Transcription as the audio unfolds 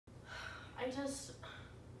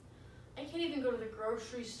I can't even go to the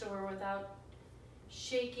grocery store without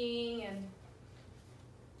shaking and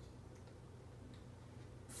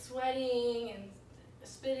sweating and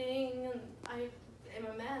spitting, and I am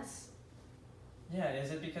a mess. Yeah,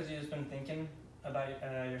 is it because you've just been thinking about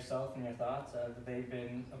yourself and your thoughts? Have they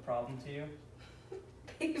been a problem to you?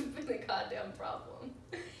 They've been a goddamn problem.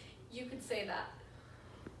 You could say that.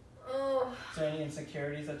 Oh. Is there any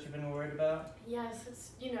insecurities that you've been worried about? Yes,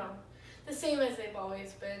 it's, the same as they've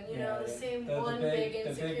always been, the same the big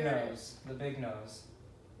insecurity. The big nose.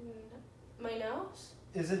 My nose?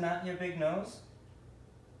 Is it not your big nose?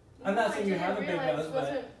 I'm not saying you have a big nose, but...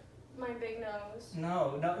 It wasn't my big nose.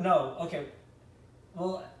 No, okay.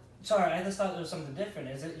 Well, sorry, I just thought there was something different.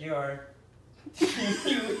 Is it your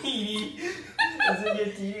teeny weeny? Is it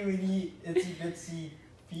your teeny weeny itsy bitsy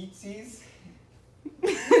feetsies?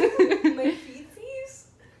 My feetsies?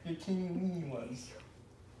 Your teeny weeny ones.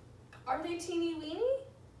 Are they teeny weeny?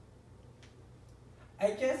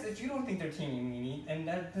 I guess if you don't think they're teeny weeny, and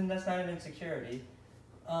then that's not an insecurity.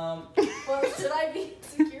 Well, should I be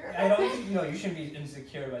insecure? I don't think, you shouldn't be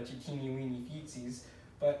insecure about your teeny weeny feetsies,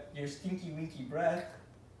 but your stinky winky breath.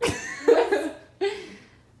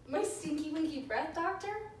 My stinky winky breath,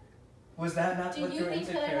 doctor? Was that not what you were insecure about? Do you think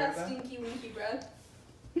that I have stinky winky breath?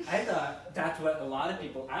 I thought that's what a lot of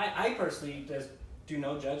people, I personally just do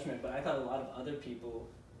no judgment, but I thought a lot of other people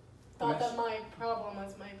thought that my problem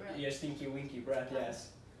was my breath. Your stinky winky breath, yes.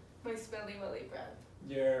 My smelly welly breath.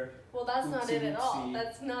 Well, that's not it at all.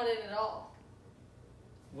 That's not it at all.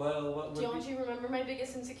 Well, what would Don't you remember my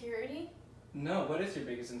biggest insecurity? No, what is your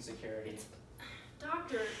biggest insecurity?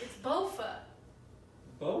 Doctor, it's Bofa.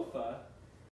 Bofa?